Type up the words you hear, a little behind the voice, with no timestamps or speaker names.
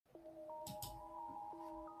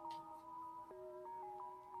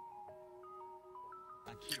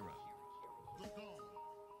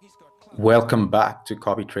Welcome back to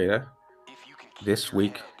Copy Trader. This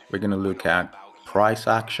week, we're going to look at price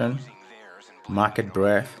action, market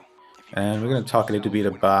breadth, and we're going to talk a little bit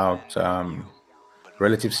about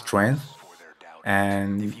relative strength,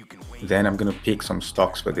 and then I'm going to pick some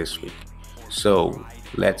stocks for this week. So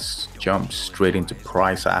let's jump straight into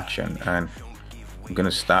price action, and I'm going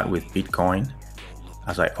to start with Bitcoin,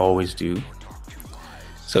 as I always do.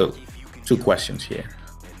 So 2 questions here.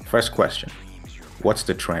 First question, what's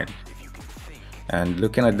the trend? And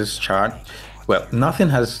looking at this chart, well, nothing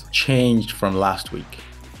has changed from last week.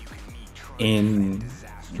 In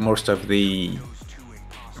most of the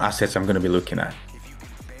assets I'm going to be looking at,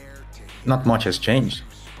 not much has changed.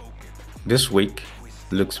 This week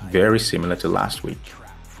looks very similar to last week.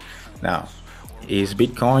 Now, is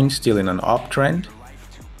Bitcoin still in an uptrend?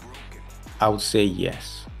 I would say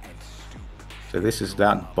yes. So this is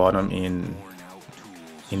that bottom in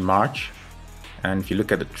March. And if you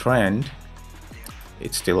look at the trend,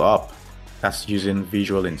 it's still up. That's using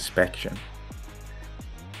visual inspection.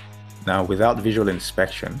 Now, without visual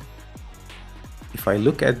inspection, if I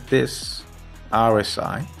look at this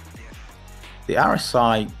RSI, the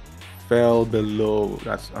RSI fell below,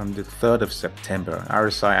 that's on the 3rd of September.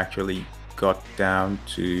 RSI actually got down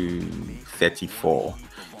to 34.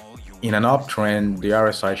 In an uptrend, the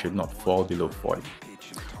RSI should not fall below 40.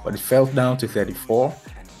 But it fell down to 34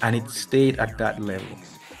 and it stayed at that level.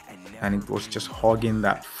 And it was just hugging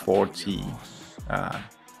that 40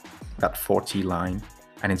 line,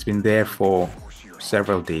 and it's been there for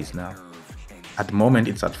several days now. At the moment,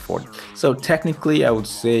 it's at 40. So technically, I would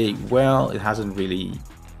say, well, it hasn't really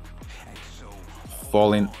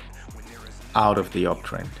fallen out of the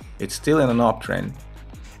uptrend. It's still in an uptrend.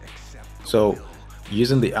 So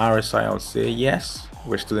using the RSI, I would say, yes,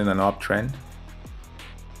 we're still in an uptrend.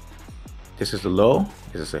 This is the low,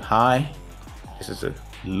 this is a high, this is a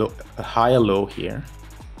low, a higher low here,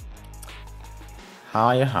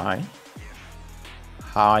 higher high,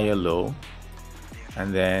 higher low,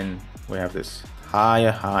 and then we have this higher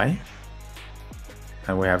high,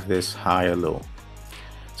 and we have this higher low.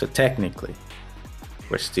 So technically,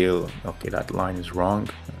 we're still, okay, that line is wrong.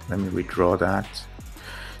 Let me redraw that.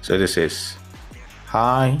 So this is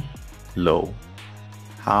high, low,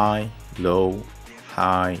 high, low,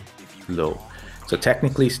 high, low. So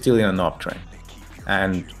technically still in an uptrend.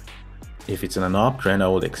 And if it's in an uptrend, I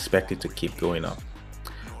would expect it to keep going up.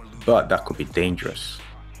 But that could be dangerous.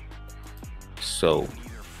 So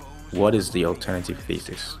what is the alternative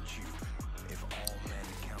thesis?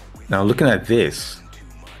 Now looking at this,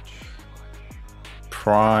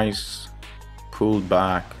 price pulled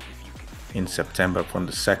back in September, from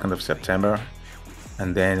the 2nd of September.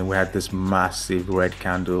 And then we had this massive red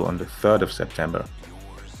candle on the 3rd of September.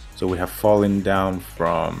 So we have fallen down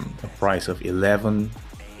from a price of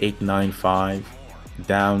 11,895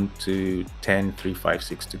 down to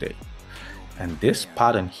 10,356 today. And this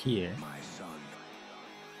pattern here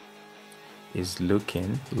is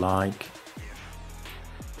looking like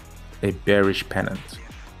a bearish pennant.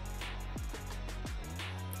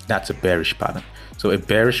 That's a bearish pattern. So a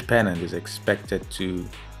bearish pennant is expected to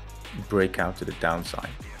break out to the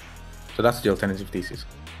downside. So that's the alternative thesis.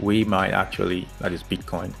 We might actually, that is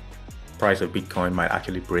Bitcoin, price of Bitcoin might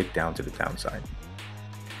actually break down to the downside.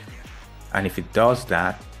 And if it does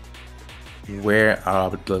that, where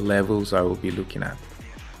are the levels I will be looking at?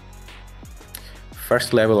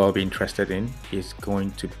 First level I'll be interested in is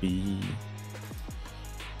going to be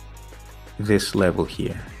this level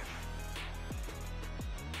here.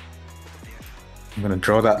 I'm going to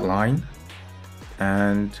draw that line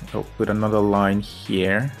and put another line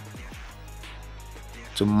here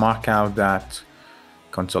to mark out that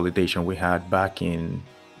consolidation we had back in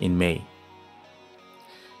May.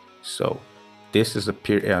 So this is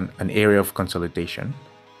an area of consolidation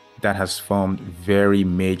that has formed very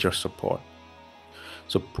major support.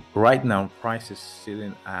 So right now, price is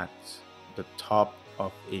sitting at the top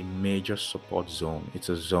of a major support zone. It's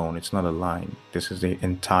a zone, it's not a line. This is the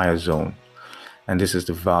entire zone. And this is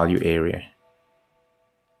the value area.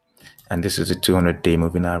 And this is the 200-day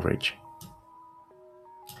moving average.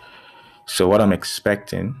 So what I'm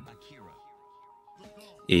expecting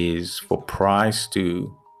is for price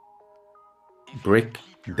to break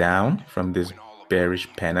down from this bearish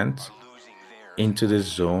pennant into this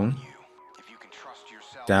zone,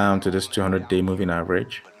 down to this 200-day moving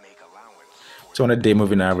average. 200-day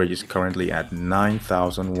moving average is currently at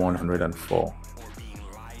 9,104.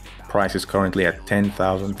 Price is currently at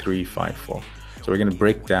 10,354. So we're going to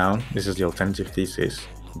break down. This is the alternative thesis.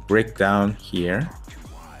 Break down here,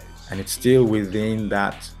 and it's still within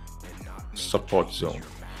that support zone.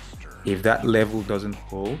 If that level doesn't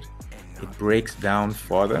hold, it breaks down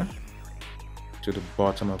further to the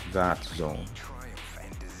bottom of that zone,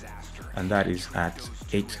 and that is at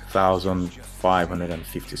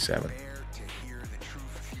 8,557.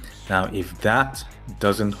 Now, if that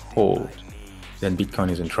doesn't hold, then Bitcoin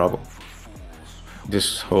is in trouble.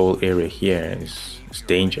 This whole area here is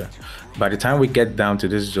danger. By the time we get down to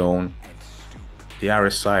this zone, the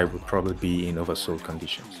RSI would probably be in oversold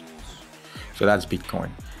conditions. So that's Bitcoin.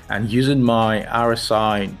 And using my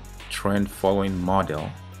RSI trend following model,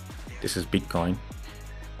 this is Bitcoin.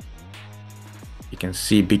 You can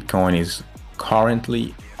see Bitcoin is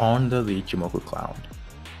currently under the Ichimoku cloud.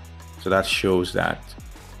 So that shows that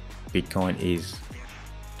Bitcoin is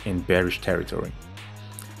in bearish territory.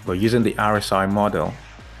 But using the RSI model,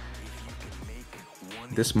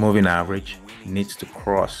 this moving average needs to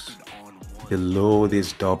cross below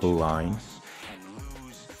this double line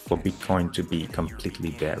for Bitcoin to be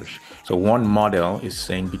completely bearish. So one model is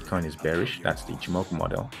saying Bitcoin is bearish. That's the Ichimoku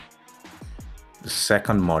model. The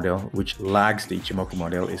second model, which lags the Ichimoku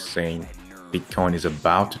model, is saying Bitcoin is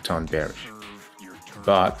about to turn bearish,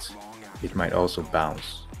 but it might also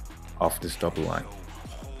bounce off this double line.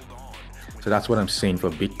 So that's what I'm seeing for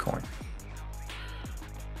Bitcoin.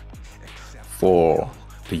 For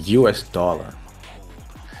the US dollar,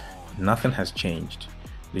 nothing has changed.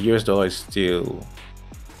 The US dollar is still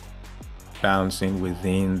bouncing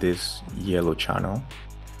within this yellow channel,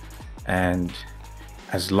 and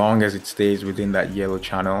as long as it stays within that yellow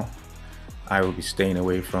channel, I will be staying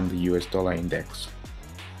away from the US dollar index.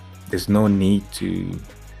 There's no need to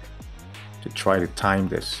try to time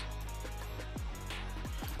this.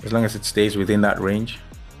 As long as it stays within that range,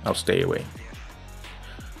 I'll stay away.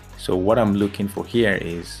 So what I'm looking for here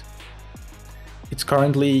is, it's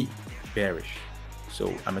currently bearish.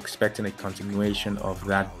 So I'm expecting a continuation of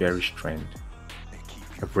that bearish trend,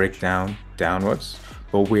 a breakdown downwards,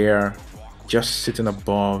 but we're just sitting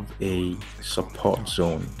above a support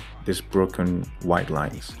zone, this broken white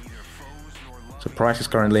lines. So price is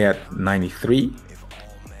currently at 93.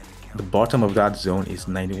 The bottom of that zone is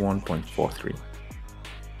 91.43.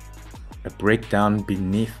 A breakdown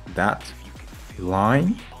beneath that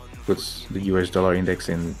line puts the US dollar index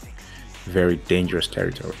in very dangerous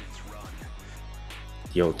territory.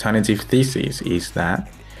 The alternative thesis is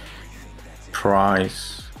that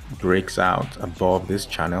price breaks out above this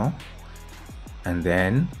channel and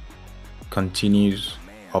then continues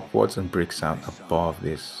upwards and breaks out above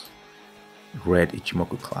this red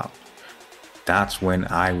Ichimoku cloud. That's when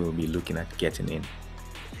I will be looking at getting in.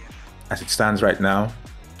 As it stands right now,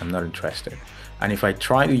 I'm not interested. And if I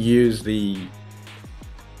try to use the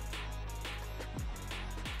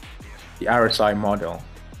RSI model,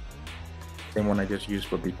 same one I just used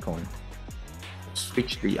for Bitcoin,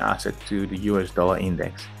 switch the asset to the US dollar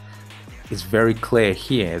index, it's very clear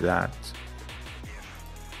here that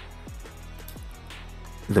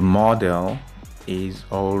the model is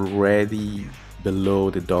already below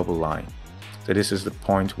the double line. So this is the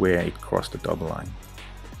point where it crossed the double line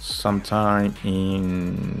sometime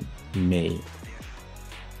in May.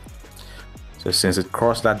 So since it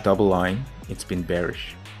crossed that double line, it's been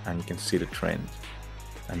bearish, and you can see the trend,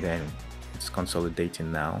 and then it's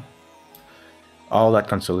consolidating now. All that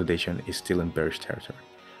consolidation is still in bearish territory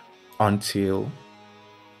until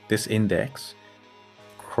this index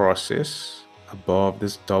crosses above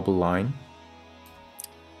this double line.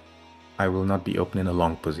 I will not be opening a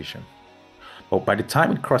long position, but by the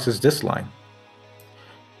time it crosses this line,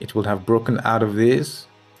 it will have broken out of this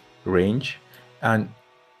range, and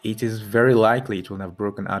it is very likely it will have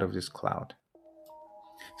broken out of this cloud.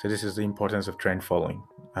 So this is the importance of trend following.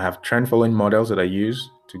 I have trend following models that I use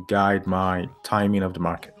to guide my timing of the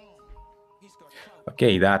market.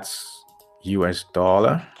 Okay, that's US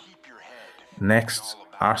dollar. Next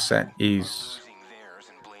asset is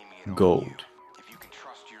gold.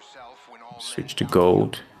 Switch to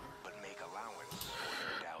gold.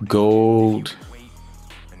 Gold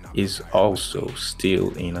is also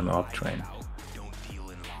still in an uptrend.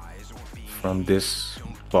 From this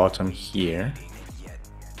bottom here,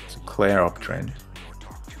 it's a clear uptrend.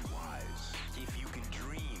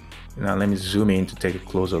 Now let me zoom in to take a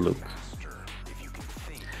closer look.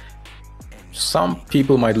 Some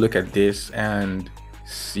people might look at this and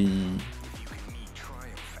see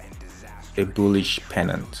a bullish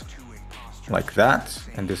pennant like that,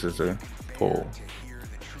 and this is a pole.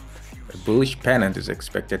 A bullish pennant is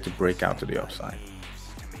expected to break out to the upside.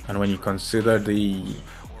 And when you consider the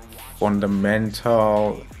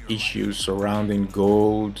fundamental issues surrounding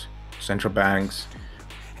gold, central banks,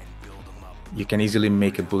 you can easily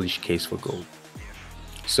make a bullish case for gold.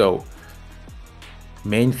 So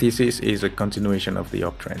Main thesis is a continuation of the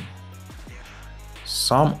uptrend.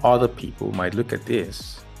 Some other people might look at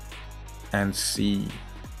this and see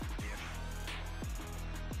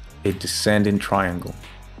a descending triangle.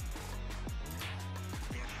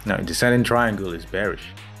 Now, a descending triangle is bearish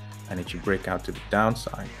and it should break out to the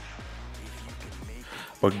downside.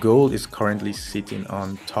 But gold is currently sitting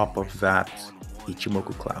on top of that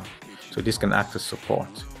Ichimoku cloud. So this can act as support.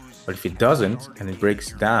 But if it doesn't and it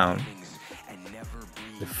breaks down,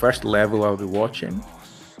 the first level I'll be watching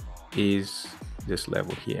is this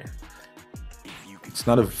level here. It's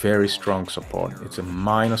not a very strong support. It's a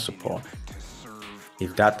minor support.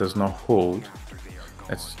 If that does not hold,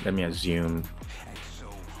 let me assume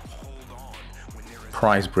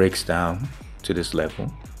price breaks down to this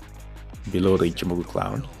level below the Ichimoku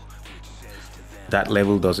cloud. That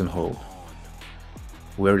level doesn't hold.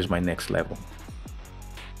 Where is my next level?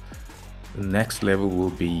 The next level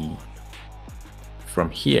will be from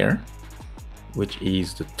here, which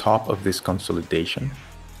is the top of this consolidation,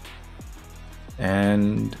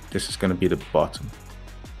 and this is going to be the bottom.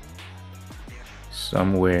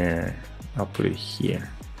 Somewhere, I'll put it here.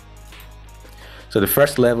 So the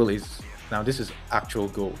first level is, now this is actual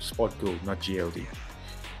gold, spot gold, not GLD.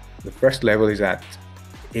 The first level is at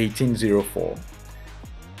 1804.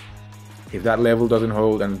 If that level doesn't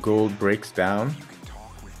hold and gold breaks down,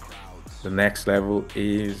 the next level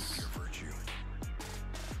is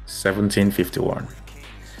 1751.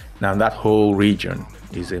 Now that whole region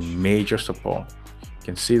is a major support. You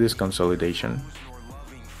can see this consolidation.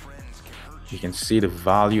 You can see the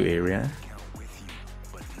value area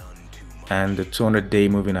and the 200-day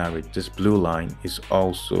moving average. This blue line is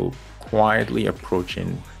also quietly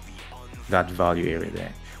approaching that value area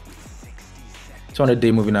there.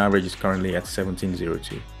 200-day moving average is currently at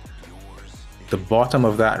 1702. The bottom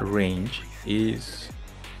of that range is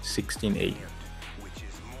 1680.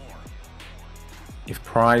 If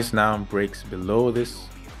price now breaks below this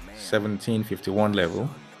 1751 level,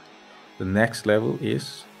 the next level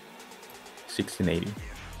is 1680.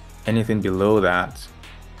 Anything below that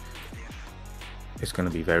is going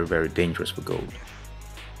to be very, very dangerous for gold.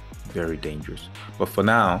 Very dangerous. But for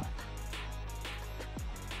now,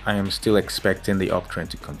 I am still expecting the uptrend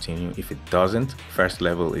to continue. If it doesn't, first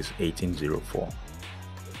level is 1804.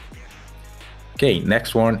 Okay,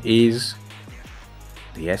 next one is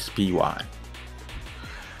the SPY.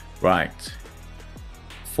 Right.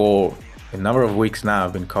 For a number of weeks now,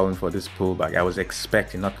 I've been calling for this pullback. I was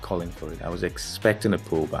expecting, not calling for it, I was expecting a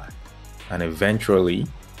pullback. And eventually,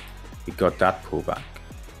 we got that pullback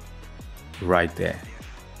right there.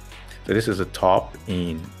 So this is a top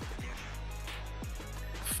in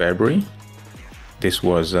February. This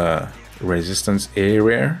was a resistance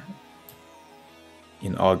area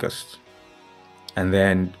in August. And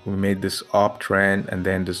then we made this uptrend and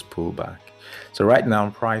then this pullback. So right now,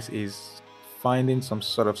 price is finding some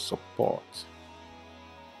sort of support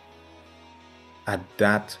at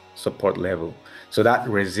that support level. So that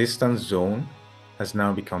resistance zone has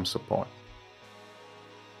now become support.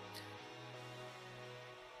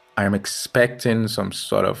 I am expecting some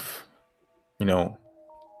sort of,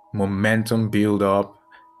 momentum build up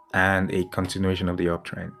and a continuation of the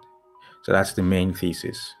uptrend. So that's the main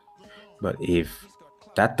thesis. But if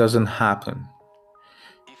that doesn't happen,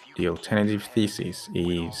 the alternative thesis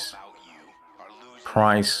is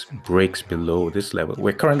price breaks below this level.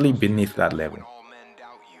 We're currently beneath that level.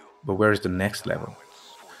 But where is the next level?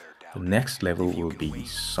 The next level will be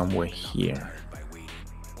somewhere here.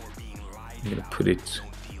 I'm going to put it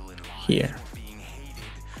here.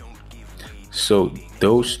 So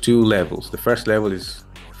those two levels, the first level is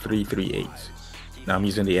 338. Now I'm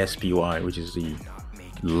using the SPY, which is the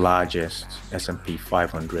largest S&P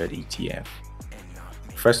 500 ETF.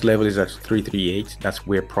 First level is at 338. That's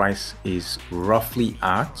where price is roughly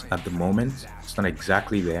at the moment. It's not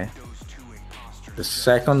exactly there. The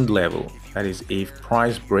second level, that is if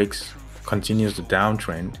price continues the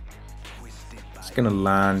downtrend, it's going to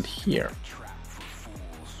land here.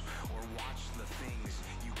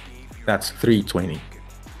 That's 320.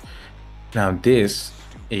 Now this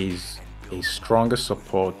is a stronger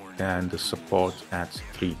support than the support at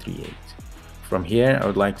 338. From here, I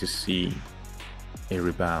would like to see a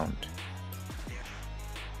rebound.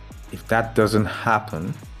 If that doesn't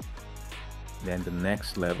happen, then the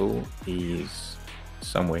next level is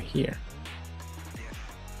somewhere here.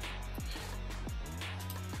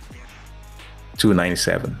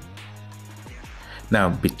 297. Now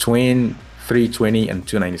between 320 and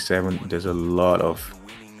 297, there's a lot of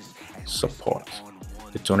support.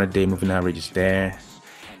 The 200-day moving average is there.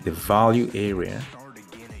 The value area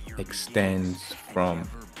extends from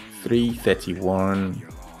 331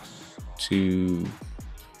 to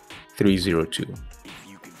 302.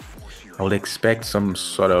 I would expect some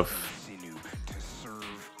sort of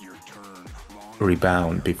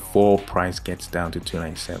rebound before price gets down to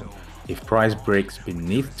 297. If price breaks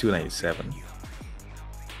beneath 297,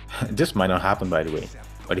 this might not happen, by the way,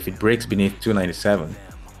 but if it breaks beneath 297,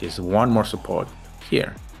 there's one more support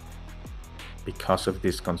here because of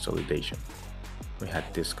this consolidation. We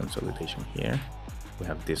had this consolidation here, we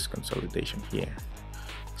have this consolidation here.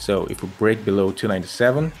 So if we break below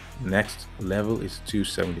 297, next level is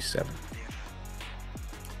 277.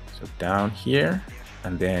 So down here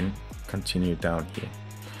and then continue down here.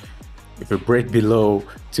 If we break below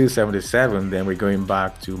 277, then we're going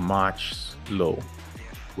back to March's low,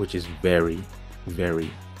 which is very,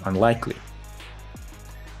 very unlikely.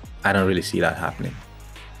 I don't really see that happening.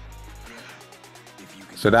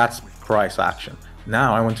 So that's price action.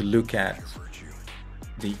 Now I want to look at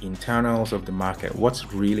the internals of the market.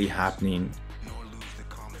 What's really happening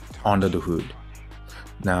under the hood?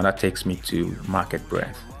 Now that takes me to market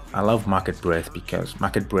breadth. I love market breadth because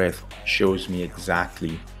market breadth shows me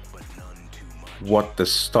exactly what the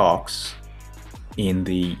stocks in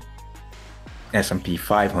the S&P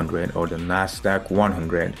 500 or the Nasdaq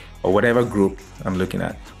 100 or whatever group I'm looking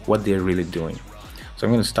at, what they're really doing. So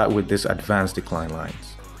I'm going to start with this advanced decline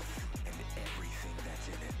lines.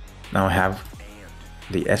 Now I have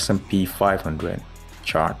the S&P 500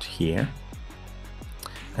 chart here,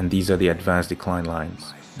 and these are the advanced decline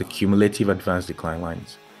lines, the cumulative advanced decline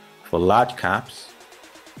lines for large caps,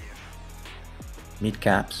 mid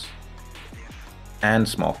caps, and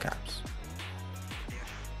small caps.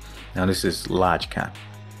 Now this is large cap.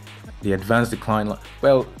 The advanced decline,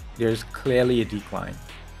 well, there's clearly a decline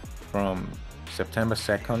from September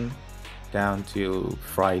 2nd down to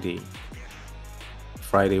Friday.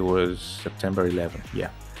 Friday was September 11th,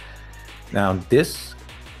 yeah. Now this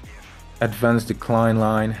advanced decline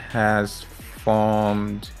line has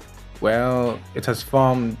formed, well, it has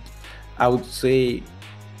formed, I would say,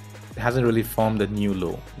 it hasn't really formed a new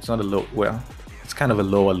low. It's not a low, well, it's kind of a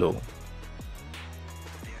lower low.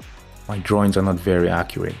 My drawings are not very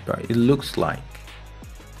accurate, but it looks like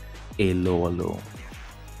a lower low.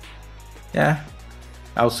 Yeah,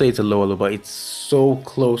 I'll say it's a lower low, but it's so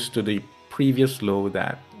close to the previous low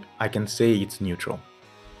that I can say it's neutral.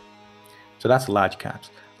 So that's large caps.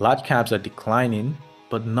 Large caps are declining,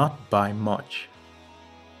 but not by much.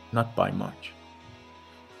 Not by much.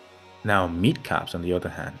 Now, mid caps, on the other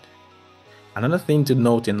hand. Another thing to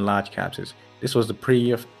note in large caps is this was the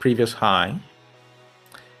previous high.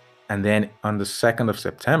 And then on the 2nd of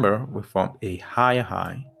September, we formed a higher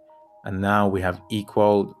high. And now we have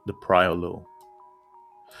equaled the prior low.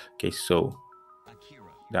 Okay, so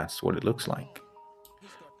that's what it looks like.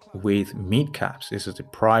 With mid caps, this is the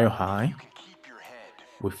prior high.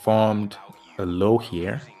 We formed a low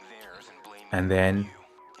here. And then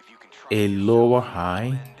a lower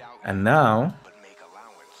high. And now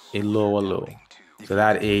a lower low. So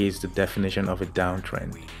that is the definition of a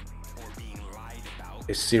downtrend.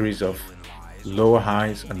 A series of lower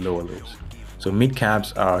highs and lower lows. So mid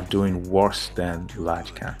caps are doing worse than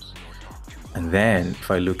large caps. And then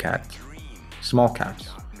if I look at small caps,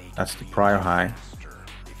 that's the prior high,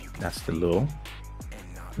 that's the low.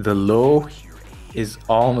 The low is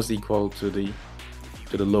almost equal to the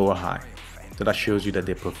lower high. So that shows you that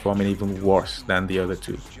they're performing even worse than the other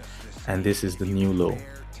two. And this is the new low.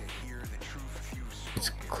 It's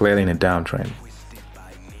clearly in a downtrend.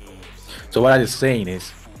 So what I was saying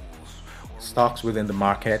is stocks within the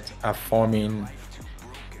market are forming,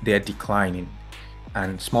 they're declining,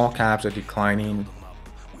 and small caps are declining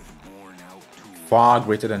far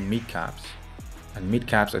greater than mid caps, and mid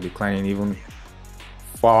caps are declining even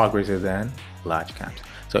far greater than large caps.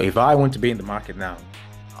 So if I want to be in the market now,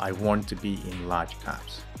 I want to be in large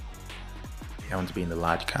caps. I want to be in the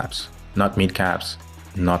large caps, not mid caps,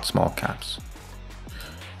 not small caps.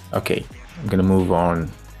 Okay, I'm gonna move on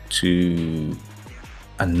to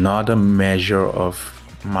another measure of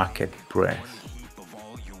market breadth,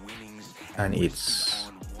 and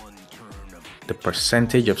it's the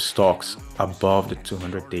percentage of stocks above the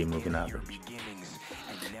 200-day moving average.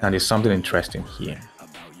 Now there's something interesting here.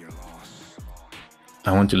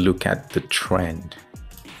 I want to look at the trend.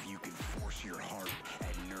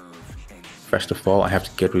 First of all, I have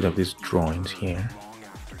to get rid of these drawings here.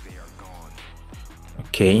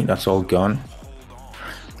 Okay, that's all gone.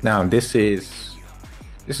 Now this is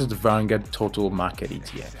the Vanguard Total Market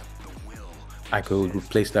ETF. I could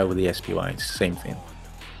replace that with the SPY, it's the same thing.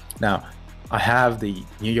 Now I have the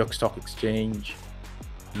New York Stock Exchange,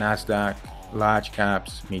 Nasdaq, large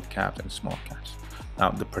caps, mid caps, and small caps. Now,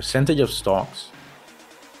 the percentage of stocks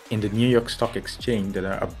in the New York Stock Exchange that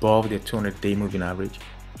are above their 200-day moving average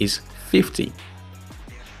is 50.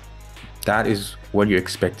 That is what you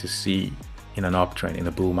expect to see in an uptrend, in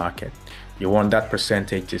a bull market. You want that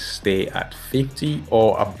percentage to stay at 50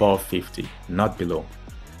 or above 50, not below.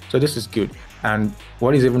 So this is good. And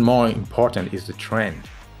what is even more important is the trend.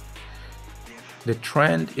 The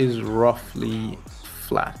trend is roughly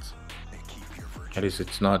flat. That is,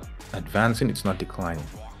 it's not advancing, it's not declining.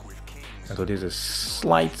 And so there's a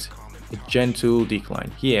gentle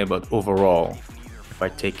decline here, but overall, if I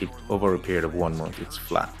take it over a period of 1 month, it's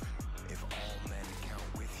flat.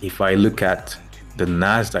 If I look at the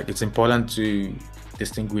NASDAQ, it's important to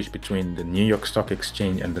distinguish between the New York Stock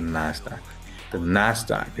Exchange and the NASDAQ. The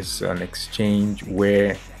NASDAQ is an exchange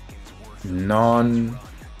where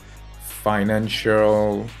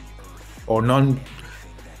non-financial or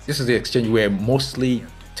this is the exchange where mostly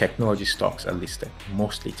technology stocks are listed,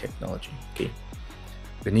 mostly technology, okay?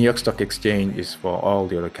 The New York Stock Exchange is for all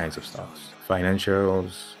the other kinds of stocks,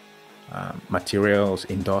 financials, materials,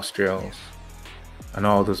 industrials, and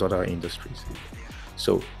all those other industries.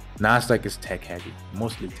 So NASDAQ is tech heavy,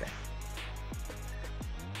 mostly tech.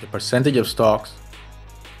 The percentage of stocks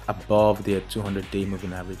above their 200-day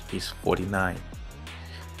moving average is 49.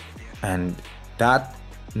 And that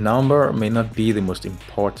number may not be the most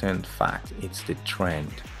important fact, it's the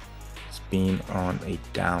trend. It's been on a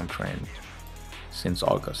downtrend since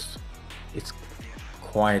August. It's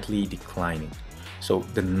quietly declining. So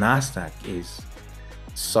the NASDAQ is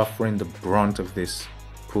suffering the brunt of this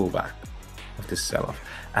pullback, of this sell-off.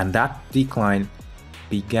 And that decline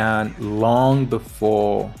began long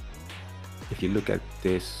before, if you look at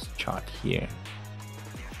this chart here,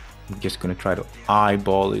 I'm just going to try to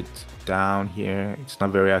eyeball it down here. It's not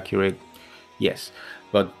very accurate, yes,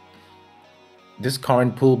 but this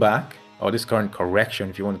current pullback, or this current correction,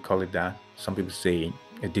 if you want to call it that, some people say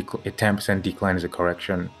a 10% decline is a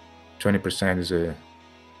correction, 20% is a,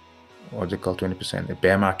 what do they call 20%? A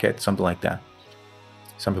bear market, something like that.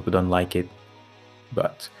 Some people don't like it,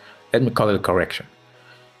 but let me call it a correction.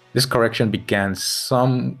 This correction began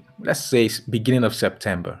let's say, beginning of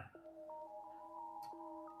September.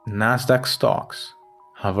 NASDAQ stocks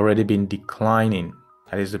have already been declining.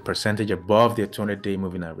 That is, the percentage above their 200-day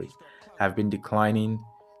moving average have been declining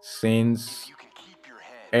since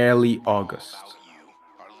early August.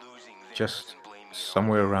 Just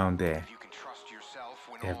somewhere around there,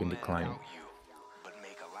 they have been declining.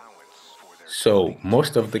 So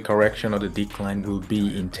most of the correction or the decline will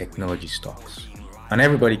be in technology stocks. And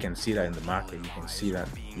everybody can see that in the market. You can see that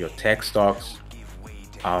your tech stocks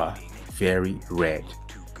are very red.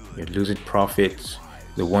 You're losing profits.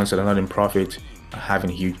 The ones that are not in profit are having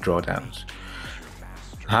huge drawdowns.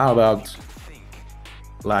 How about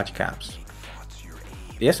large caps?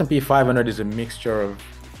 The S&P 500 is a mixture of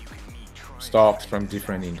stocks from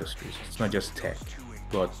different industries. It's not just tech,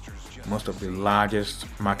 but most of the largest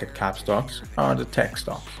market cap stocks are the tech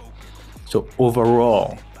stocks. So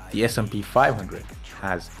overall, the S&P 500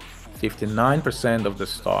 has 59% of the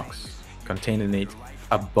stocks contained in it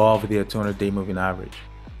above their 200-day moving average.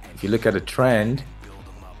 If you look at the trend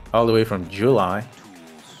all the way from July,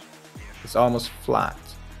 it's almost flat.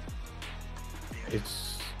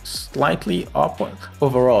 It's slightly upward.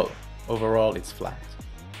 Overall it's flat.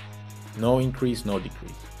 No increase, no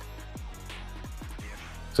decrease.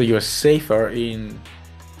 So you're safer in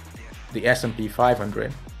the S&P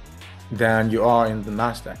 500 than you are in the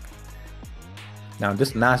NASDAQ. Now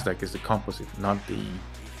this NASDAQ is the composite, not the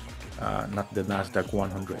NASDAQ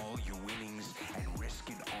 100.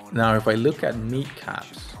 Now if I look at mid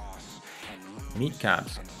caps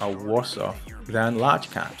are worse off than large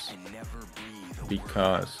caps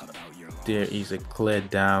because there is a clear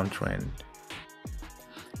downtrend.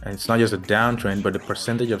 And it's not just a downtrend, but the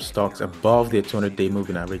percentage of stocks above their 200-day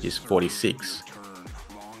moving average is 46.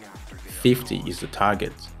 50 is the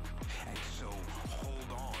target.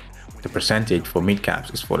 The percentage for mid caps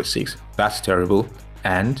is 46. That's terrible.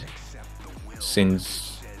 And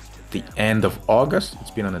since the end of August,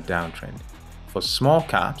 it's been on a downtrend. For small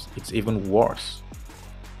caps, it's even worse.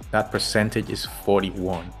 That percentage is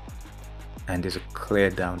 41. And there's a clear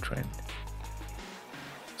downtrend.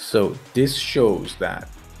 So this shows that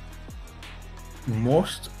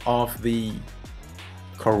most of the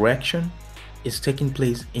correction is taking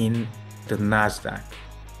place in the NASDAQ,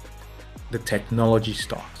 the technology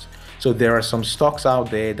stocks. So there are some stocks out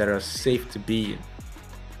there that are safe to be in.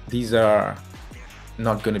 These are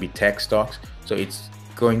not going to be tech stocks, so it's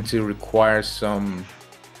going to require some,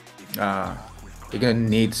 you're going to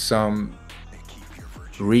need some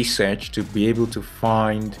research to be able to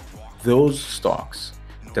find those stocks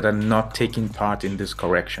that are not taking part in this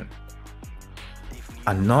correction.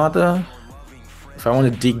 If I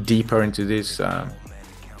want to dig deeper into this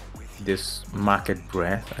market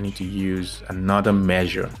breadth, I need to use another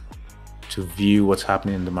measure to view what's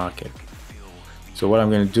happening in the market. So what I'm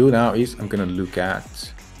going to do now is I'm going to look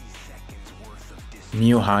at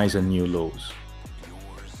new highs and new lows.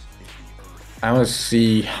 I want to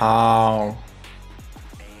see how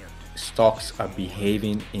stocks are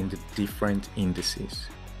behaving in the different indices.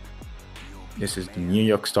 This is the New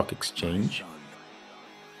York Stock Exchange.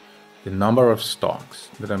 The number of stocks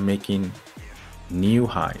that are making new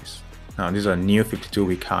highs. Now, these are new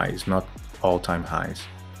 52-week highs, not all-time highs.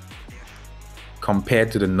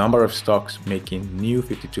 Compared to the number of stocks making new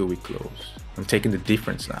 52-week lows. I'm taking the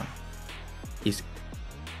difference now.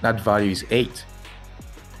 That value is 8,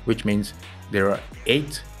 which means there are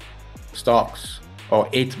 8 stocks or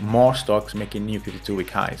 8 more stocks making new 52-week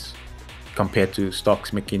highs compared to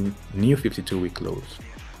stocks making new 52-week lows.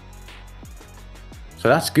 So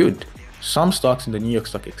that's good. Some stocks in the New York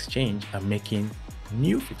Stock Exchange are making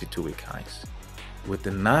new 52-week highs. With the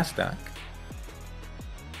Nasdaq,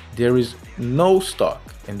 there is no stock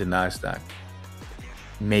in the Nasdaq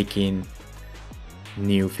making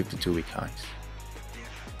new 52-week highs.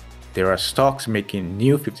 There are stocks making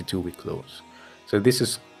new 52-week lows. So this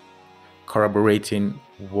is corroborating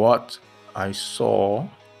what I saw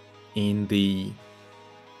in the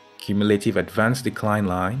cumulative advanced decline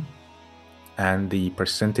line and the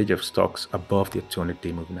percentage of stocks above the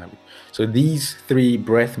 200-day moving average. So these 3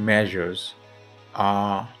 breadth measures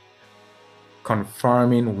are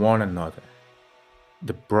confirming one another.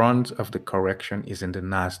 The brunt of the correction is in the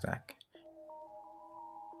Nasdaq.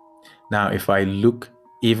 Now, if I look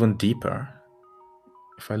even deeper,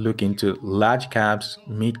 if I look into large caps,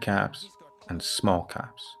 mid caps, and small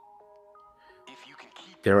caps,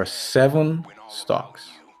 there are 7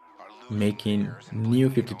 stocks making new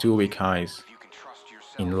 52-week highs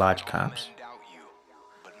in large caps.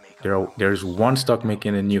 There is 1 stock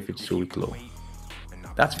making a new 52-week low.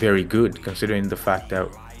 That's very good considering the fact that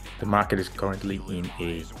the market is currently in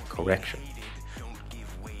a correction.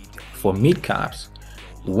 For mid caps,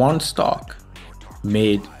 1 stock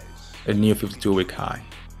made a new 52-week high.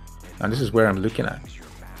 And this is where I'm looking at.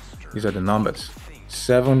 These are the numbers.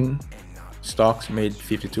 7 stocks made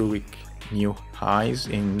 52-week new highs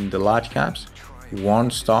in the large caps.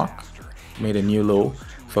 1 stock made a new low.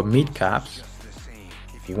 For mid caps,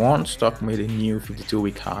 1 stock made a new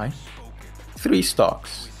 52-week high. 3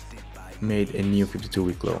 stocks made a new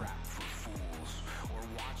 52-week low.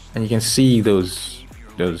 And you can see you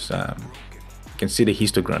can see the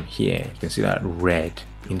histogram here. You can see that red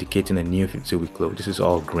indicating a new 52-week low. This is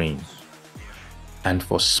all green. And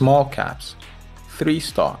for small caps, 3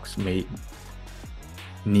 stocks made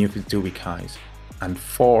new 52-week highs and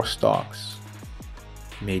 4 stocks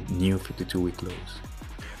made new 52-week lows.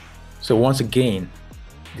 So once again,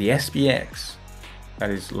 the SPX,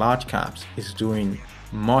 that is large caps, is doing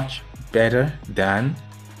much better than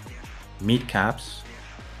mid caps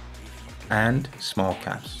and small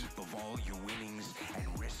caps.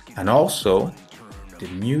 And also, the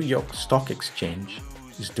New York Stock Exchange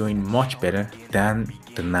is doing much better than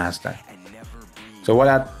the Nasdaq. So what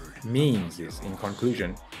that means is, in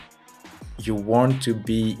conclusion, you want to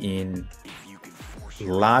be in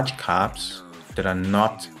large caps that are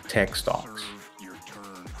not tech stocks,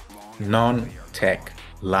 non-tech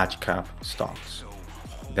large cap stocks.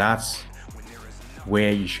 That's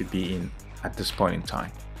where you should be in at this point in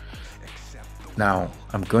time. Now,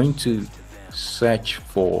 I'm going to search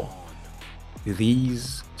for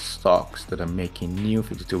these stocks that are making new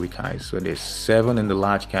 52-week highs. So there's 7 in the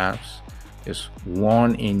large caps, there's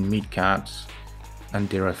 1 in mid caps, and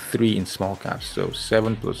there are 3 in small caps. So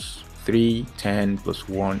 7 plus 3, 10 plus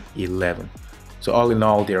 1, 11. So all in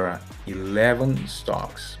all, there are 11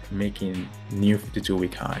 stocks making new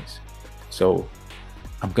 52-week highs. So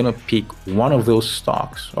I'm gonna pick one of those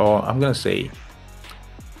stocks, or I'm gonna say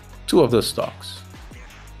 2 of those stocks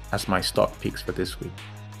as my stock picks for this week.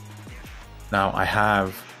 Now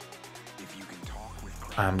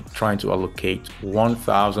I'm trying to allocate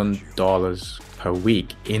 $1,000 per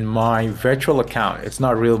week in my virtual account. It's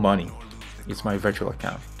not real money, it's my virtual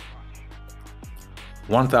account.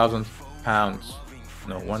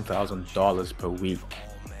 $1,000 per week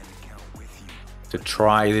to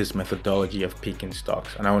try this methodology of picking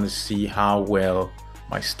stocks, and I want to see how well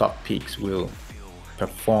my stock picks will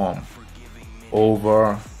perform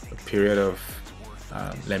over a period of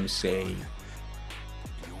let me say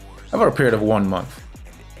over a period of 1 month.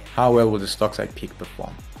 How well will the stocks I pick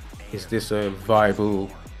perform? Is this a viable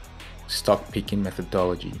stock picking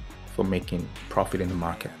methodology for making profit in the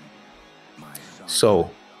market. So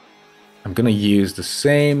I'm going to use the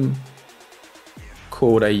same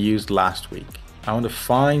code I used last week. I want to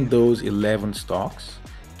find those 11 stocks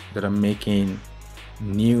that are making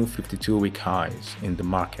new 52-week highs in the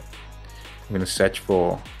market. I'm going to search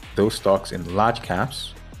for those stocks in large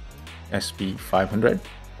caps, SP 500,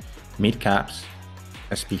 mid caps,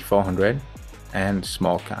 SP 400, and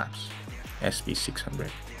small caps, SP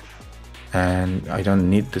 600. And I don't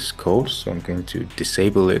need this code, so I'm going to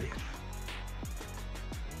disable it.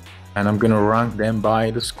 And I'm going to rank them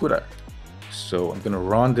by the scooter. So I'm going to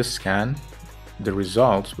run this scan. The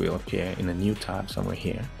results will appear in a new tab somewhere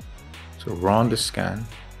here. So run the scan,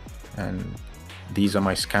 and these are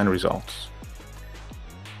my scan results.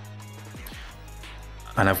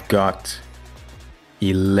 And I've got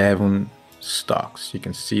 11 stocks. You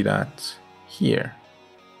can see that here.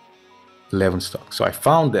 11 stocks. So I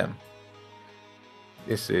found them.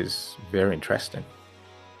 This is very interesting.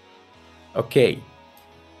 Okay,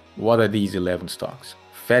 what are these 11 stocks?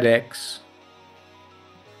 FedEx.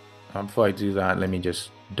 Before I do that, let me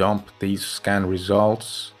just dump these scan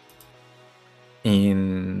results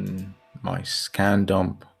in my scan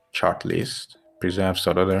dump chart list. Preserve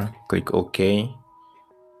order. Click OK.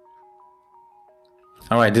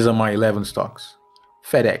 All right, these are my 11 stocks.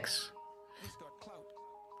 FedEx.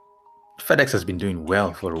 FedEx has been doing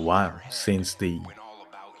well for a while since the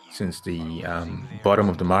bottom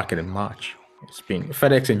of the market in March.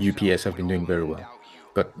 FedEx and UPS have been doing very well,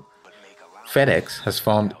 but FedEx has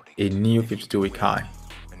formed a new 52-week high.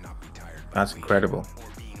 That's incredible.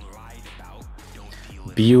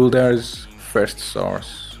 Builders, First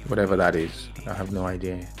Source, whatever that is, I have no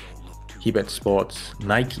idea. Hibbett Sports,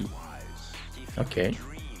 Nike. Okay,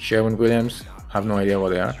 Sherwin-Williams, have no idea what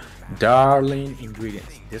they are. Darling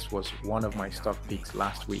Ingredients. This was one of my stock picks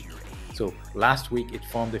last week. So last week it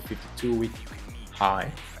formed a 52-week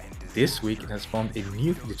high. This week it has formed a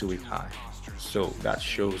new 52-week high. So that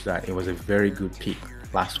shows that it was a very good peak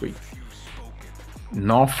last week.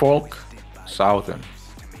 Norfolk Southern.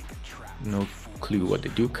 No clue what they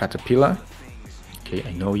do. Caterpillar. Okay,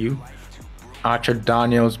 I know you. Archer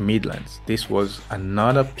Daniels Midlands. This was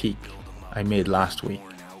another peak I made last week.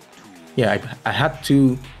 Yeah, I had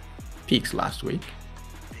two peaks last week.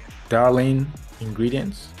 Darling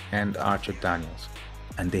Ingredients and Archer Daniels,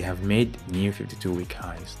 and they have made new 52-week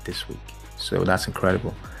highs this week. So that's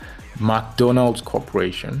incredible. McDonald's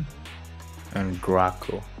Corporation and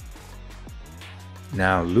Graco.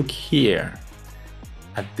 Now look here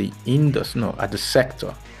at the at the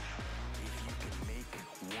sector.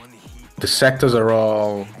 The sectors are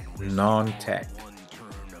all non-tech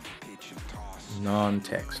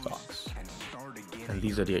stocks, and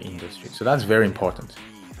these are their industries. So that's very important.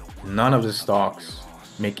 None of the stocks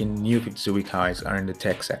making new 52-week highs are in the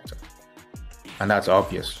tech sector, and that's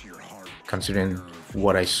obvious considering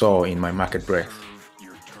what I saw in my market breadth.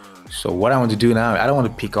 So what I want to do now, I don't want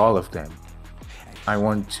to pick all of them. I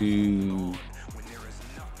want to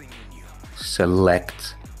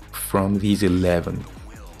select from these 11.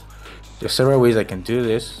 There's several ways I can do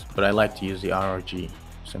this, but I like to use the RRG.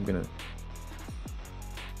 So I'm going to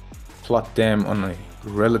plot them on a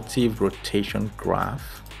relative rotation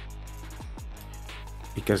graph,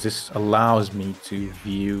 because this allows me to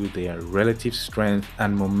view their relative strength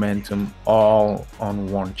and momentum all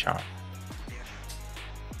on one chart.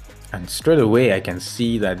 And straight away I can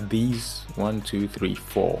see that these 1, 2, 3,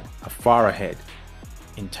 4 are far ahead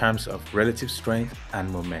in terms of relative strength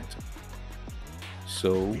and momentum.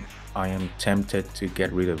 So I am tempted to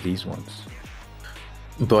get rid of these ones.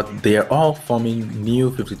 But they're all forming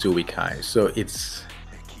new 52-week highs. So it's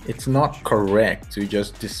not correct to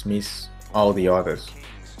just dismiss all the others.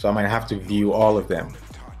 So I might have to view all of them.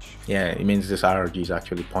 Yeah, it means this RRG is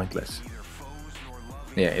actually pointless.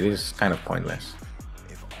 Yeah, it is kind of pointless.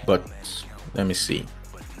 But let me see.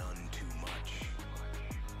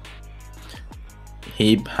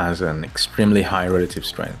 HIB has an extremely high relative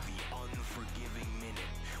strength.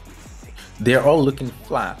 They're all looking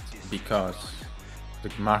flat because the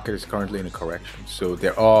market is currently in a correction. So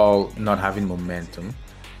they're all not having momentum,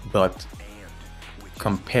 but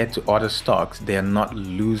compared to other stocks, they are not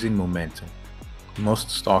losing momentum. Most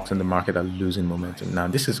stocks in the market are losing momentum. Now,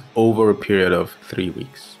 this is over a period of 3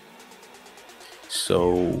 weeks.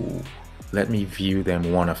 So let me view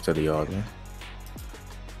them one after the other.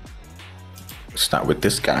 Start with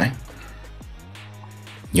this guy.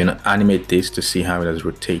 You know, animate this to see how it has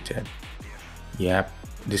rotated. Yep,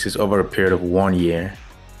 this is over a period of 1 year.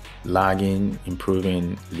 Lagging,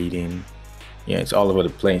 improving, leading. Yeah, it's all over the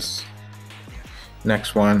place.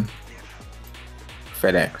 Next one,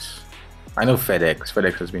 FedEx. I know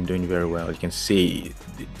FedEx has been doing very well. You can see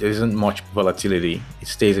there isn't much volatility. It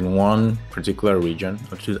stays in one particular region.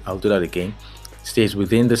 I'll do that again. It stays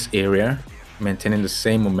within this area, maintaining the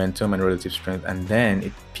same momentum and relative strength, and then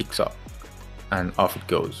it picks up and off it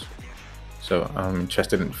goes. So I'm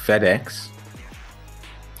interested in FedEx.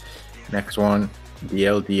 Next one, the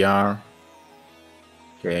LDR.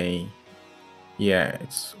 Okay. Yeah,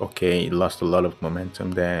 it's okay. It lost a lot of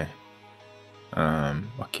momentum there.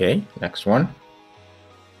 Okay, next one.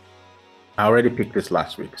 I already picked this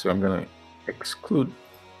last week, so I'm gonna exclude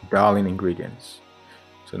Darling Ingredients.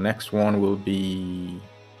 So next one will be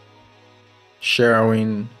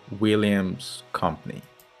Sherwin-Williams Company.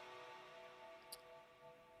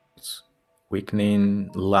 It's weakening,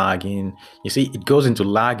 lagging. You see, it goes into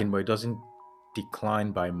lagging, but it doesn't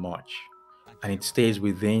decline by much. And it stays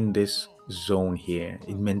within this zone here.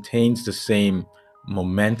 It maintains the same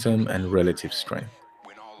momentum and relative strength.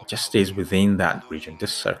 It just stays within that region,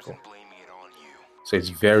 this circle. So it's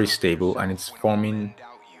very stable and it's forming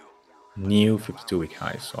new 52-week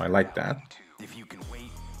highs. So I like that.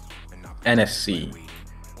 NSC,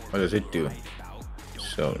 what does it do?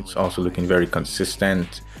 So it's also looking very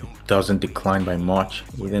consistent. It doesn't decline by much,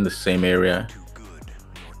 within the same area.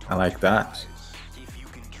 I like that.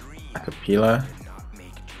 Caterpillar,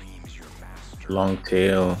 long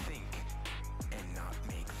tail,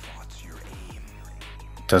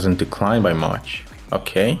 doesn't decline by much.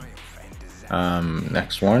 Okay.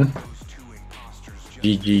 Next one,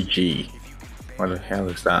 GGG. What the hell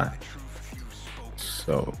is that?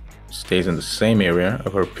 So stays in the same area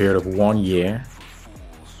over a period of 1 year.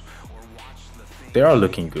 They are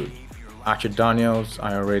looking good. Archer Daniels,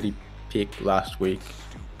 I already picked last week.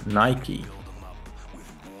 Nike,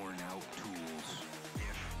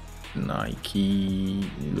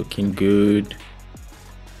 looking good.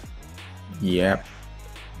 Yep,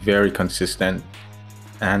 very consistent.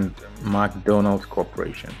 And McDonald's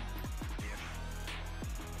Corporation,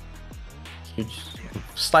 huge,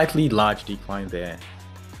 slightly large decline there,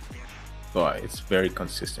 but it's very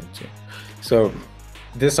consistent too. So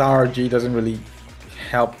this RRG doesn't really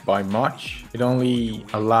help by much. It only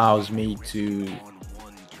allows me to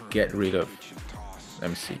get rid of,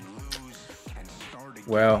 let me see,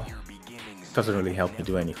 well, it doesn't really help me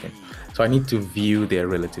do anything. So I need to view their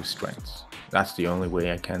relative strengths. That's the only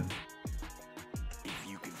way I can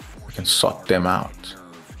sort them out.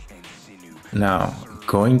 Now,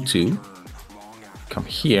 going to come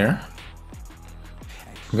here.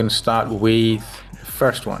 I'm going to start with the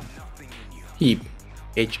first one, HIB,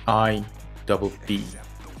 HIBB,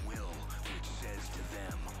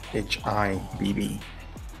 HIBB.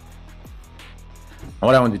 And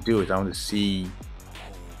what I want to do is I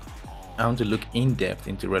want to look in depth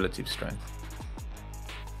into relative strength.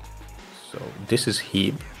 So this is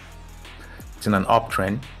HIB. It's in an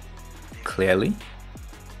uptrend. Clearly,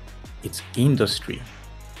 it's industry.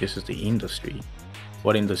 This is the industry.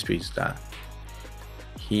 What industry is that?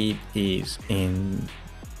 HIB is in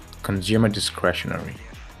consumer discretionary.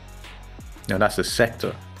 Now that's the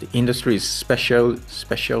sector. The industry is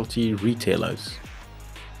specialty retailers.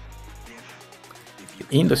 The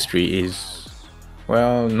industry is,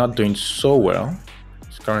 well, not doing so well.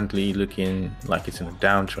 It's currently looking like it's in a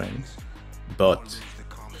downtrend, but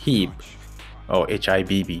HIB, or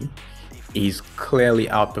HIBB, is clearly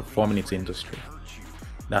outperforming its industry.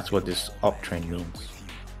 That's what this uptrend means.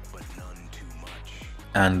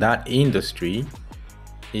 And that industry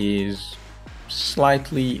is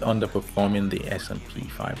slightly underperforming the S&P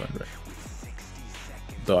 500.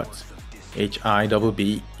 But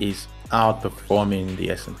HIBB is outperforming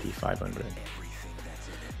the S&P 500.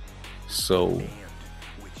 So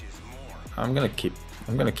I'm gonna keep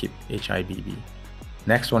HIBB.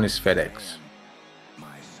 Next one is FedEx.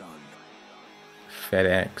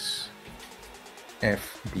 FedEx,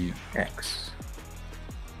 FDX.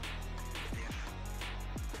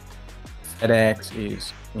 FedEx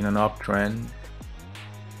is in an uptrend.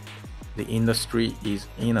 The industry is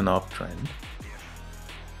in an uptrend.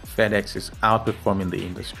 FedEx is outperforming the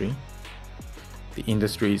industry. The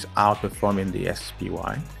industry is outperforming the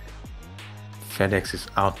SPY. FedEx is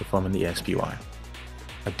outperforming the SPY.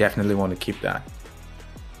 I definitely want to keep that.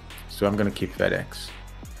 So I'm going to keep FedEx.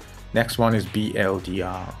 Next one is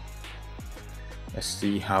BLDR. Let's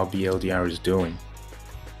see how BLDR is doing.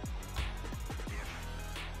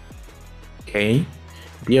 Okay,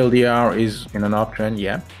 BLDR is in an uptrend.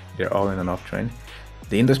 Yeah, they're all in an uptrend.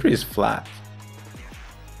 The industry is flat,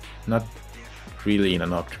 not really in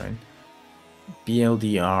an uptrend.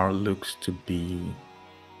 BLDR looks to be,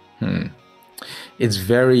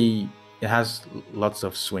 it has lots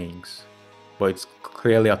of swings, but it's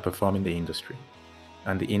clearly outperforming the industry,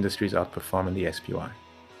 and the industry is outperforming the SPY,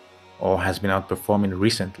 or has been outperforming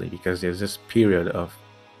recently, because there's this period of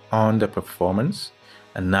underperformance,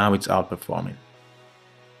 and now it's outperforming.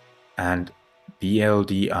 And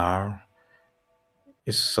BLDR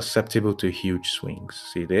is susceptible to huge swings.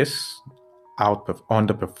 See this?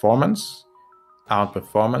 Underperformance,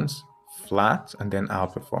 outperformance, flat, and then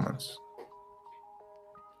outperformance.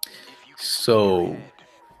 So,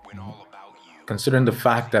 considering the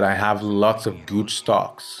fact that I have lots of good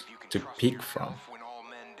stocks to pick from,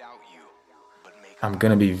 I'm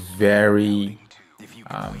gonna be very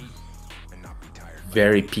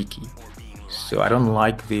picky. So I don't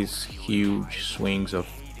like these huge swings of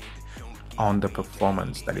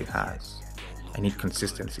underperformance that it has. I need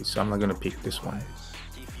consistency, so I'm not gonna pick this one.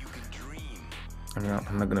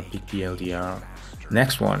 I'm not gonna pick the LDR.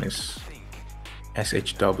 Next one is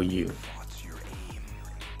SHW,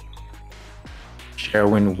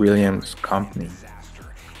 Sherwin-Williams Company.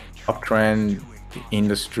 Uptrend. The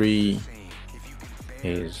industry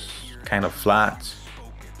is kind of flat,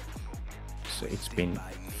 so it's been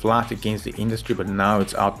flat against the industry, but now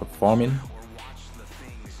it's outperforming.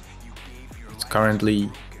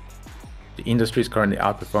 The industry is currently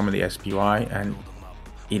outperforming the SPY, and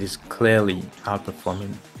it is clearly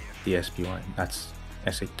outperforming the SPY. That's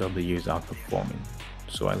SHW is outperforming,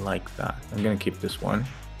 so I like that. I'm gonna keep this one.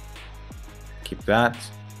 Keep that.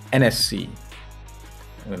 NSC.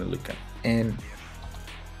 I'm gonna look at NSC.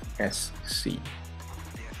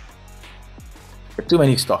 There are too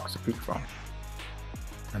many stocks to pick from,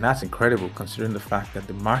 and that's incredible considering the fact that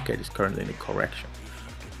the market is currently in a correction.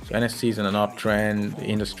 So NSC is in an uptrend. The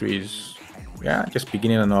industry is just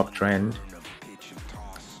beginning an uptrend.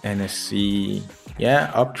 NSC,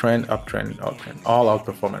 uptrend, all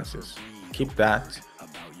outperformances. Keep that.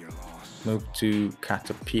 Move to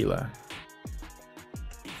Caterpillar.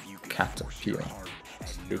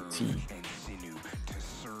 SAT.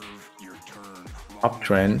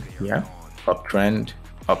 Uptrend,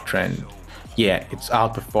 uptrend. Yeah, it's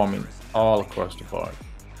outperforming all across the board.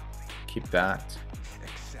 Keep that.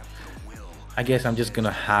 I guess I'm just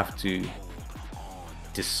gonna have to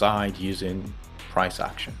decide using price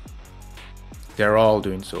action. They're all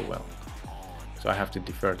doing so well, so I have to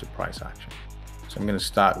defer to price action. So I'm gonna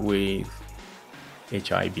start with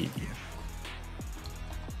HIBD.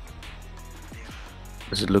 What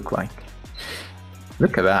does it look like?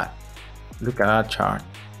 Look at that. Look at that chart.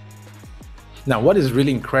 Now, what is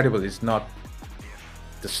really incredible is not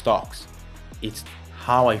the stocks, it's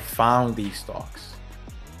how I found these stocks.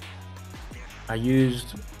 I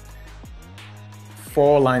used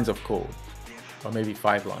 4 lines of code, or maybe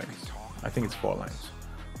 5 lines. I think it's 4 lines.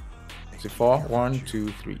 Is it 4? 1,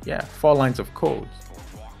 2, 3. Yeah, 4 lines of code.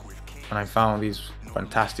 And I found these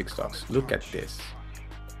fantastic stocks. Look at this.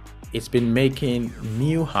 It's been making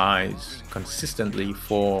new highs consistently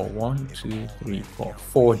for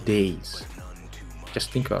 4 days.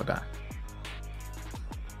 Just think about that.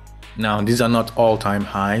 Now, these are not all-time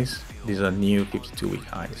highs. These are new 52-week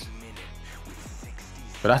highs.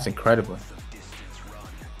 But that's incredible.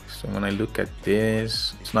 So when I look at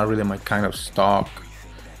this, it's not really my kind of stock.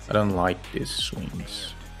 I don't like these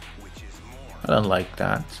swings. I don't like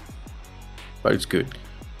that. But it's good.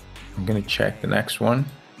 I'm gonna check the next one.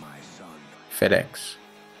 FedEx.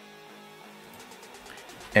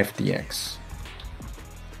 FDX.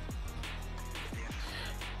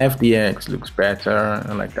 FDX looks better.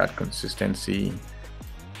 I like that consistency.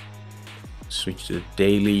 Switch to the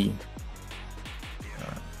daily.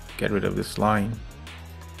 Get rid of this line.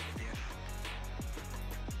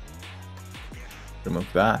 Remove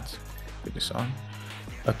that. Put this on.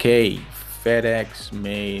 Okay, FedEx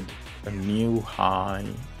made a new high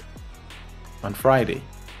on Friday.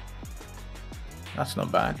 That's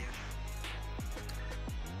not bad.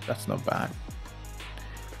 That's not bad.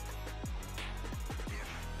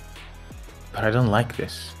 But I don't like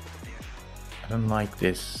this. I don't like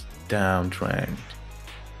this downtrend.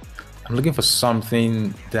 I'm looking for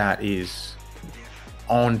something that is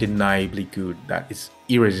undeniably good, that is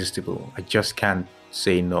irresistible. I just can't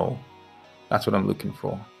say no. That's what I'm looking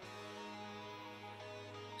for.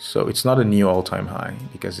 So it's not a new all-time high,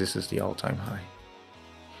 because this is the all-time high.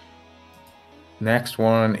 Next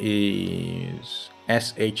one is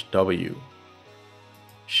SHW,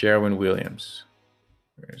 Sherwin-Williams.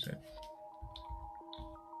 Where is it?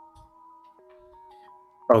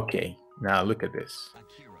 Okay, now look at this.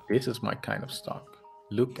 This is my kind of stock.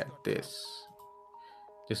 Look at this.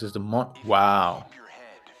 This is the month. Wow.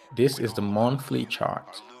 This is the monthly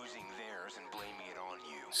chart.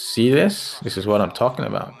 See this? This is what I'm talking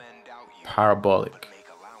about. Parabolic.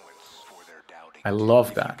 I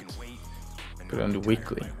love that. Put it on the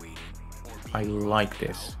weekly. I like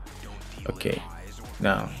this. Okay,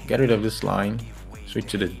 now get rid of this line,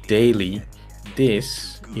 switch to the daily.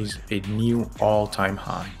 This is a new all-time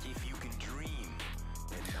high.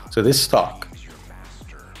 So this stock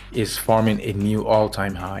is forming a new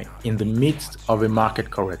all-time high in the midst of a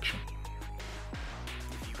market correction.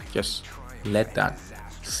 Just let that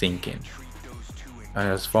sink in. And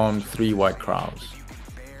it has formed 3 white crowns.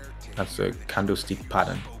 That's a candlestick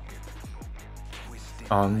pattern.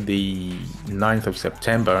 On the 9th of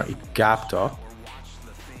September, it gapped up,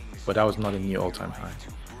 but that was not a new all-time high.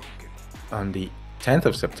 On the 10th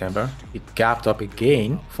of September, it gapped up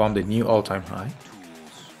again, formed a new all-time high.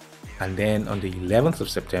 And then on the 11th of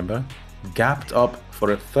September, gapped up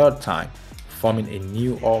for a 3rd time, forming a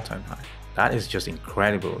new all-time high. That is just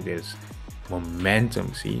incredible. There's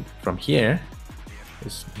momentum. See, from here,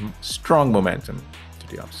 there's strong momentum to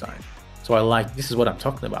the upside. So I like, this is what I'm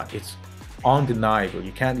talking about. It's undeniable.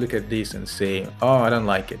 You can't look at this and say, oh, I don't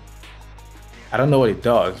like it. I don't know what it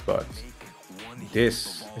does, but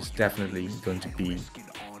this is definitely going to be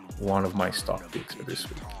one of my stock picks for this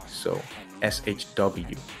week. So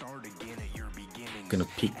SHW, gonna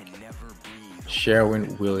pick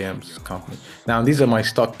Sherwin-Williams Company. Now these are my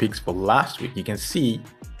stock picks for last week. You can see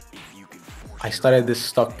I started this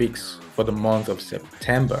stock picks for the month of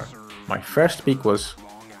September. My first pick was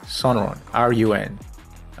Sunrun, RUN.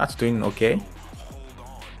 That's doing okay.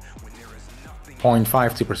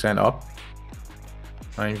 0.52% up.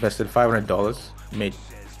 I invested $500, made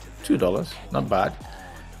 $2, not bad.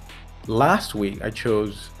 Last week I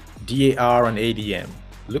chose DAR and ADM.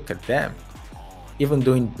 Look at them, even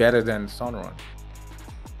doing better than Sunrun.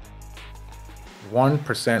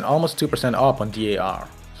 1%, almost 2% up on DAR.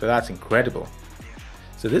 So that's incredible.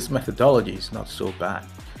 So this methodology is not so bad.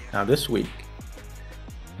 Now this week,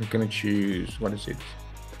 I'm gonna choose, what is it?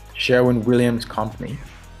 Sherwin-Williams Company.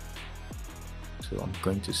 So I'm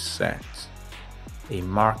going to set a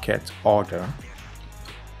market order,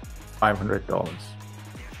 $500.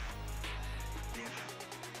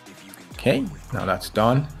 Okay, now that's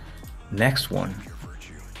done. Next one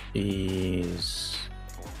is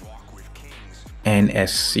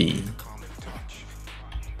NSC.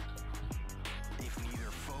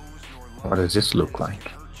 What does this look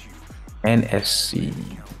like? NSC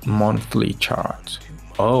monthly chart.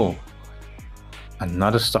 Oh,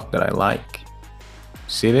 another stock that I like.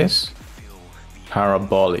 See this?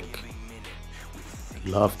 Parabolic.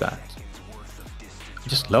 Love that. I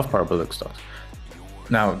just love parabolic stocks.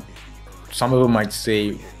 Now, some of them might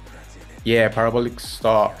say, yeah, parabolic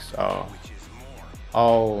stocks are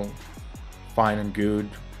all fine and good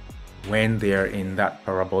when they're in that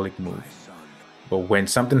parabolic move. But when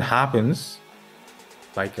something happens,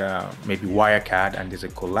 like maybe Wirecard, and there's a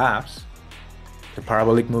collapse, the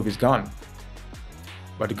parabolic move is gone.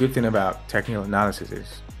 But the good thing about technical analysis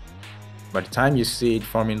is, by the time you see it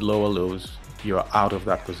forming lower lows, you're out of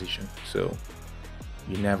that position. So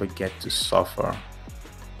you never get to suffer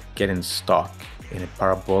getting stuck in a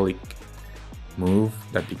parabolic move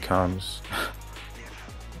that becomes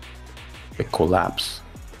a collapse.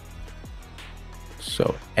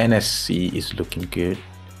 So NSC is looking good.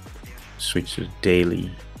 Switch to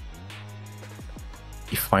daily.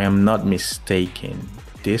 If I am not mistaken,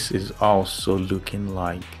 this is also looking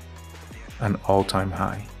like an all-time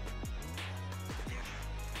high.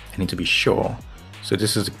 I need to be sure. So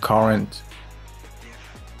this is the current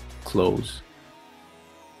close.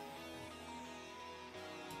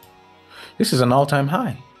 This is an all-time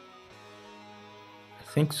high. I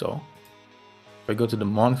think so. If I go to the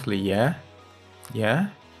monthly, yeah.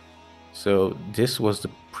 So this was the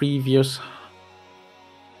previous,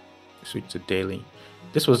 switch to daily.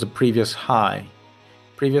 This was the previous high.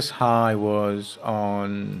 Previous high was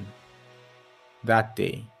on that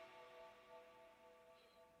day.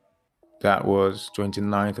 That was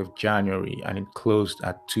 29th of January, and it closed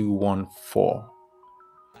at 214.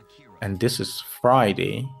 And this is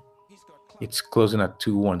Friday. It's closing at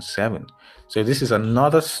 217. So this is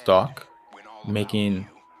another stock making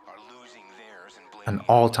an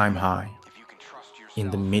all-time high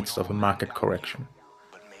in the midst of a market correction.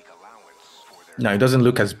 Now, it doesn't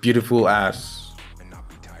look as beautiful as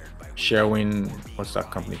Sherwin, what's that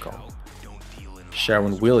company called?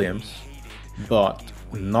 Sherwin-Williams, but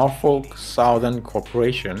Norfolk Southern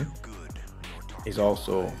Corporation is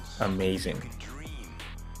also amazing.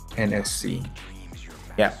 NSC.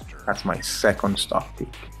 Yeah, that's my second stock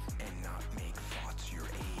pick.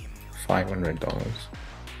 $500.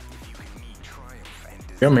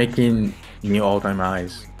 If you're making new all-time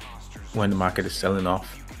highs when the market is selling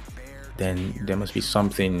off, then there must be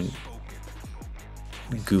something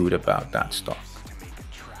good about that stock.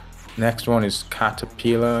 Next one is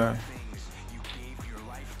Caterpillar.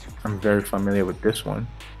 I'm very familiar with this one.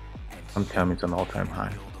 Don't tell me it's an all-time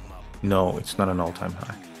high. No, it's not an all-time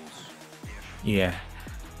high. Yeah,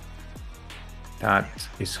 that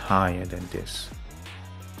is higher than this.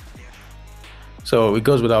 So it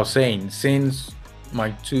goes without saying, since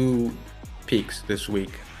my two picks this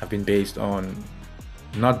week have been based on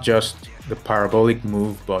not just the parabolic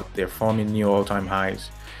move, but they're forming new all-time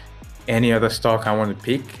highs, any other stock I want to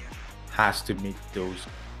pick has to meet those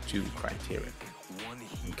two criteria.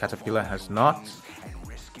 Caterpillar has not.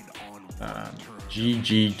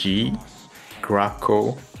 GGG,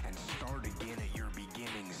 Graco.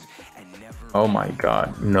 Oh my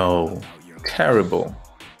god, no. Terrible.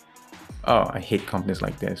 Oh, I hate companies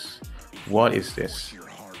like this. What is this?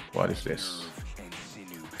 What is this?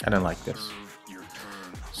 I don't like this.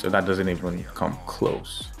 So that doesn't even come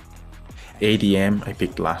close. ADM I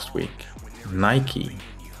picked last week. Nike.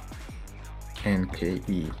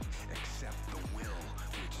 NKE.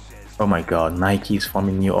 Oh my god, Nike is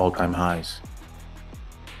forming new all-time highs.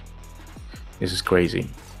 This is crazy.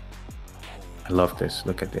 I love this.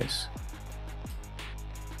 Look at this.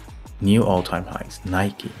 New all-time highs.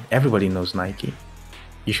 Nike. Everybody knows Nike.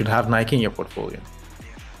 You should have Nike in your portfolio.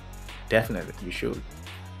 Definitely, you should.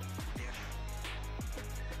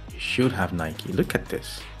 You should have Nike. Look at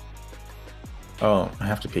this. Oh, I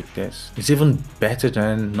have to pick this. It's even better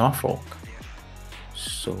than Norfolk.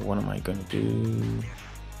 So what am I going to do?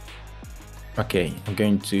 Okay, I'm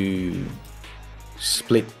going to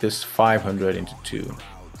split this 500 into two.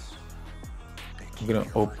 I'm going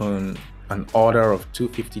to open an order of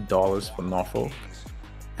 $250 for Norfolk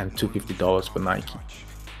and $250 for Nike.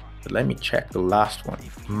 But let me check the last one.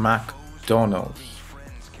 McDonald's.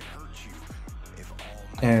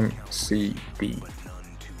 MCD.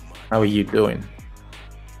 How are you doing?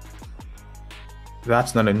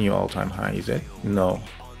 That's not a new all-time high, is it? No.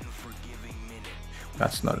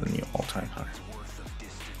 That's not a new all-time high.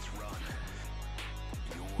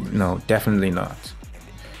 No, definitely not.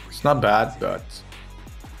 It's not bad, but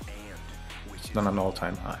it's not an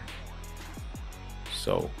all-time high.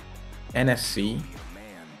 So, NSC,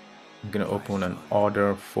 I'm gonna open an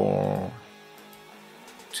order for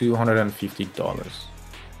 $250.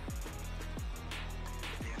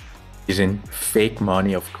 Using fake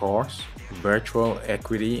money, of course. Virtual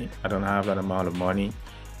equity, I don't have that amount of money.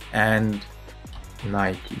 And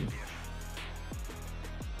Nike,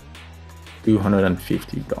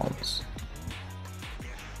 $250.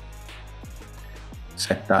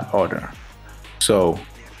 Set that order. So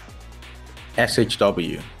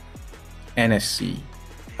SHW, NSC,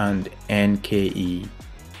 and NKE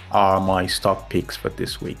are my stock picks for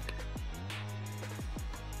this week.